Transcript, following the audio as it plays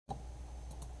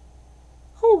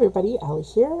Hi everybody, Ali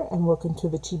here, and welcome to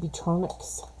the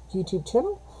Chibitronics YouTube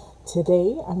channel.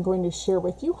 Today I'm going to share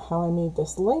with you how I made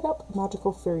this light up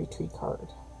magical fairy tree card.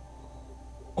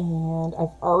 And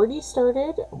I've already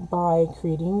started by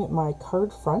creating my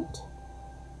card front,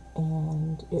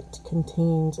 and it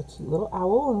contains a cute little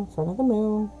owl in front of the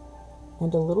moon,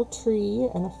 and a little tree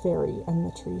and a fairy, and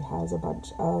the tree has a bunch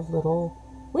of little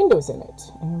windows in it,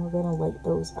 and we're going to light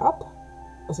those up,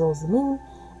 as well as the moon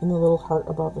and the little heart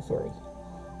above the fairy.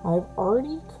 I've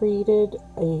already created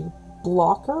a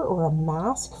blocker or a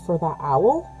mask for that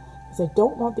owl because I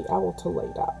don't want the owl to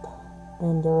light up.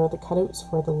 And there are the cutouts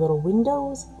for the little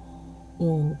windows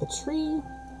in the tree.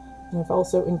 And I've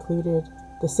also included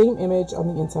the same image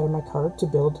on the inside of my card to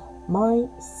build my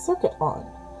circuit on.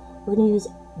 We're going to use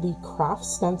the craft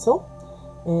stencil,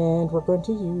 and we're going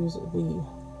to use the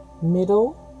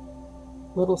middle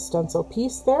little stencil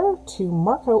piece there to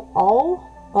mark out all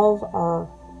of our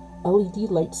LED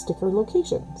light sticker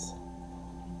locations.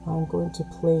 I'm going to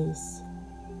place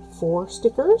 4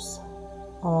 stickers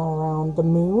around the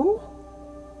moon.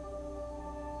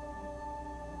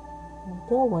 There we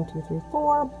go, 1, 2, 3,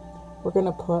 4. We're going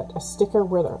to put a sticker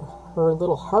where her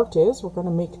little heart is. We're going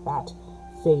to make that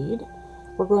fade.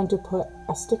 We're going to put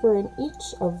a sticker in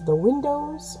each of the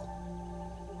windows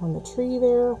on the tree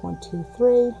there. 1, 2,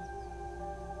 3.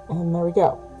 And there we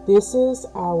go. This is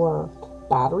our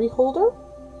battery holder.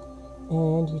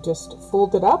 And you just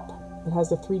fold it up. It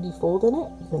has a 3D fold in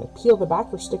it. You're going to peel the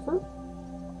backer sticker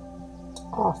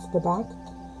off the back,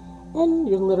 and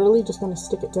you're literally just going to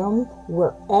stick it down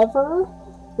wherever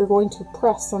you're going to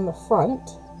press on the front,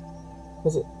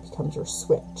 because it becomes your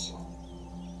switch.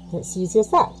 And it's easy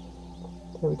as that.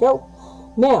 There we go.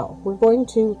 Now we're going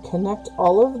to connect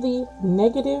all of the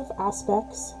negative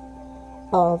aspects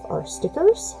of our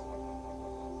stickers,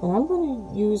 and I'm going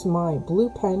to use my blue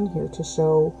pen here to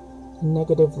show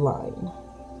negative line,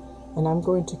 and I'm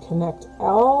going to connect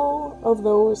all of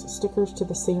those stickers to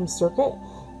the same circuit.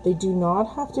 They do not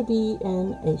have to be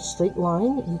in a straight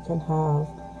line. You can have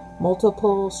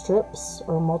multiple strips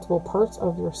or multiple parts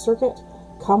of your circuit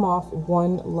come off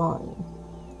one line.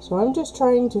 So I'm just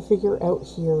trying to figure out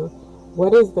here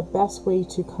what is the best way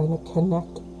to kind of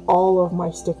connect all of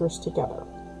my stickers together.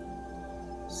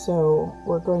 So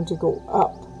we're going to go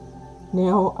up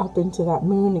now, up into that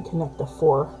moon, and connect the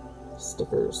 4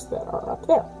 stickers that are up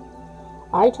there.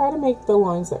 I try to make the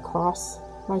lines that cross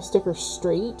my stickers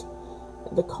straight.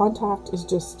 The contact is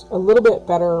just a little bit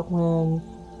better when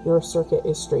your circuit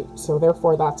is straight, so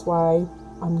therefore that's why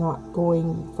I'm not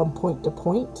going from point to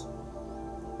point.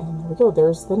 And there we go,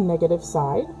 there's the negative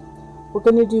side. We're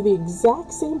going to do the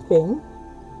exact same thing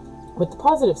with the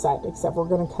positive side, except we're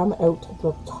going to come out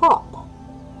the top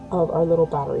of our little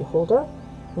battery holder.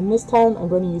 And this time I'm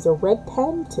going to use a red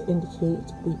pen to indicate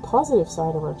the positive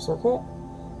side of our circuit.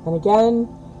 And again,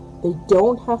 they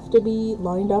don't have to be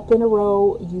lined up in a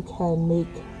row. You can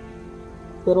make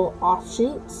little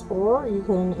offshoots, or you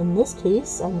can, in this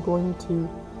case, I'm going to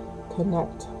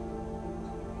connect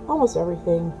almost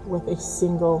everything with a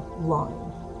single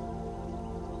line.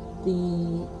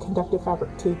 The conductive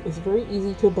fabric tape is very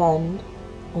easy to bend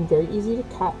and very easy to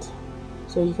cut.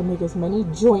 So you can make as many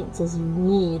joints as you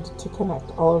need to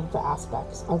connect all of the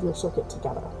aspects of your circuit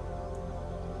together.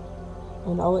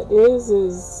 And all it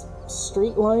is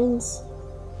straight lines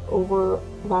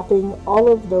overlapping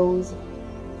all of those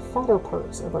fatter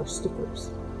parts of our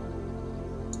stickers.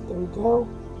 There we go.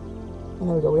 And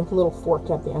there we go. We have a little fork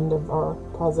at the end of our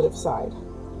positive side.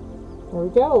 There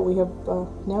we go. We have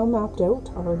now mapped out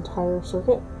our entire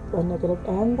circuit, the negative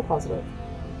and the positive.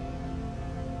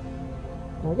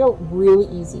 There we go, really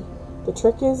easy. The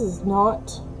trick is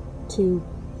not to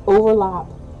overlap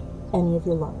any of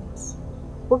your lines.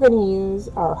 We're going to use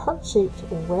our heart-shaped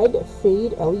red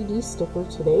fade LED sticker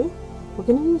today. We're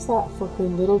going to use that for her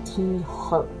little teeny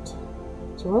heart.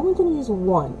 So we're only going to use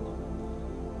one.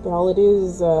 But all it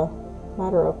is a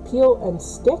matter of peel and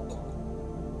stick.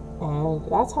 And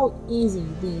that's how easy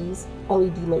these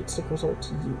LED light stickers are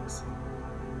to use.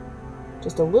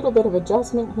 Just a little bit of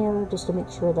adjustment here just to make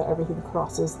sure that everything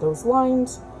crosses those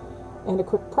lines, and a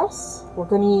quick press. We're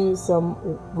going to use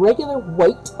some regular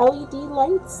white LED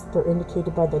lights. They're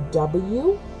indicated by the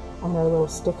W on our little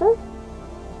sticker,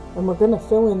 and we're going to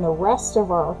fill in the rest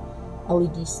of our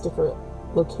LED sticker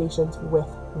locations with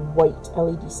white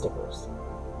LED stickers.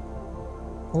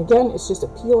 And again, it's just a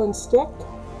peel and stick,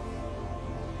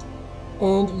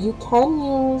 and you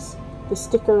can use the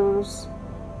stickers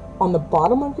on the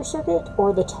bottom of your circuit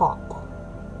or the top.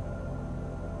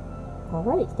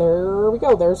 Alright, there we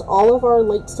go. There's all of our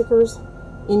light stickers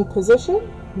in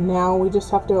position. Now we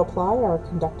just have to apply our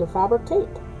conductive fabric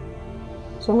tape.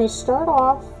 So I'm going to start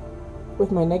off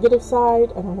with my negative side,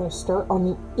 and I'm going to start on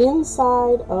the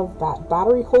inside of that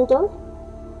battery holder.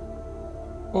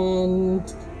 And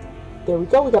there we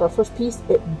go, we got our first piece.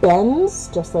 It bends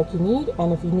just like you need,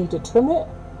 and if you need to trim it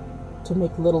to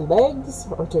make little legs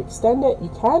or to extend it, you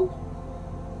can.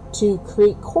 To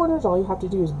create corners, all you have to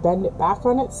do is bend it back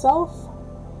on itself,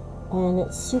 and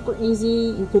it's super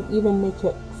easy. You can even make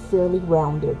it fairly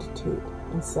rounded too,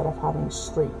 instead of having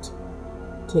straight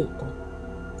tape.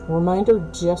 A reminder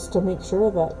just to make sure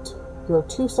that your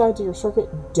two sides of your circuit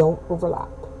don't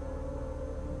overlap.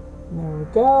 And there we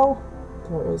go.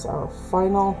 There is our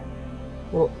final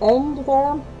little end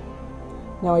there.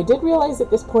 Now I did realize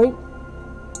at this point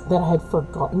that I had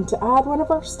forgotten to add one of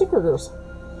our stickers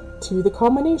to the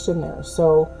combination there.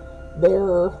 So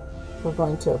there we're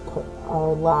going to put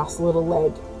our last little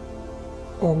leg,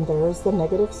 and there's the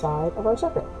negative side of our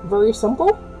circuit. Very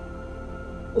simple.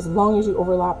 As long as you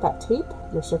overlap that tape,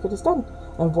 your circuit is done.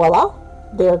 And voila,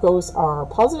 there goes our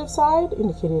positive side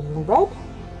indicated in red.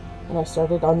 And I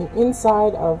started on the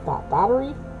inside of that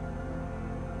battery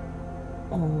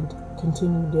and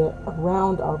continued it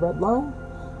around our red line.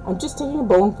 I'm just taking a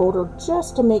bone folder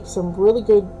just to make some really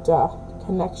good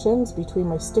connections between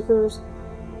my stickers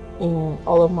and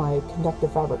all of my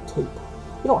conductive fabric tape.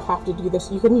 You don't have to do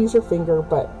this, you can use your finger,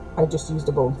 but I just used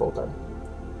a bone folder.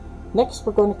 Next,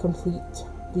 we're going to complete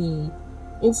the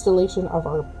installation of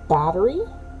our battery.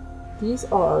 These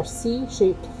are our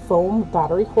C-shaped foam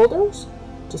battery holders.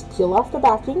 Just peel off the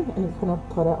backing, and you're going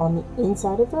to put it on the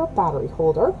inside of your battery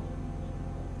holder.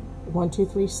 1, 2,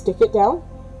 3, stick it down.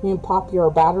 You can pop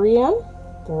your battery in.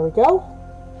 There we go.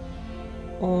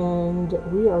 And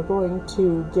we are going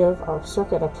to give our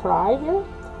circuit a try here,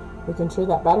 making sure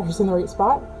that battery's in the right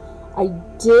spot. I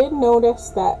did notice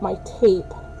that my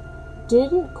tape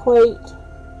didn't quite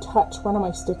touch one of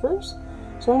my stickers,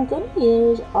 so I'm going to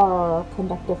use our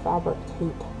conductive fabric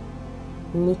tape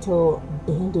little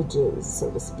bandages, so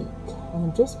to speak. And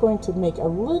I'm just going to make a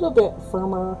little bit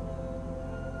firmer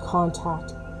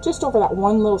contact just over that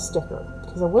one little sticker,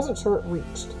 because I wasn't sure it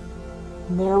reached.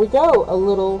 And there we go, a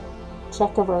little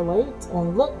check of our light,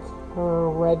 and look,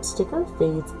 our red sticker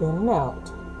fades in and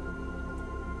out.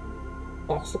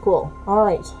 Extra cool.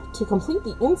 Alright, to complete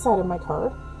the inside of my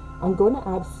card, I'm going to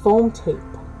add foam tape.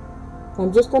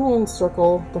 I'm just going to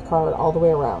encircle the card all the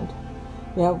way around.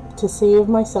 Now, to save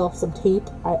myself some tape,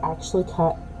 I actually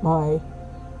cut my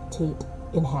tape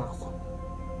in half.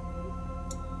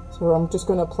 So I'm just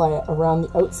going to apply it around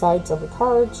the outsides of the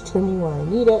cards, trimming where I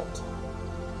need it.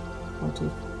 1, 2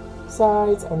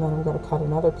 sides, and then I'm going to cut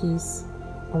another piece,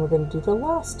 and we're going to do the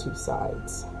last 2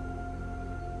 sides.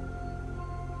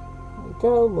 There we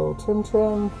go, little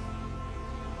trim.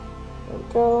 There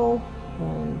we go,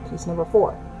 and piece number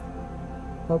 4.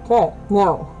 Okay,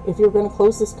 now if you're going to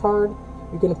close this card,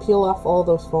 you're going to peel off all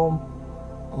those foam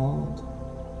and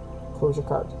close your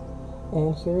card.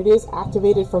 And here it is,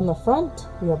 activated from the front.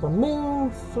 We have a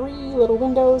moon, 3 little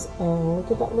windows, and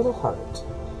look at that little heart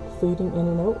fading in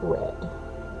and out red.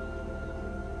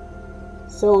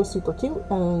 So super cute,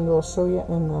 and we'll show you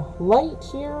in the light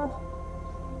here.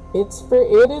 It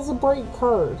is a bright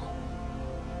card,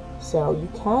 so you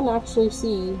can actually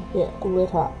see it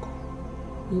lit up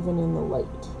even in the light.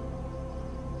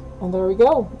 And there we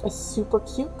go, a super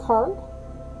cute card.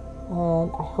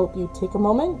 And I hope you take a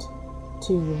moment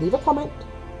to leave a comment,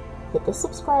 hit the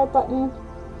subscribe button,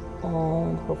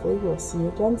 and hopefully we'll see you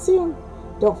again soon.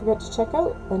 Don't forget to check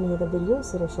out any of the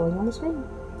videos that are showing on the screen.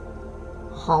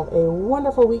 Have a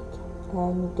wonderful week,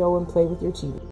 and go and play with your chibi.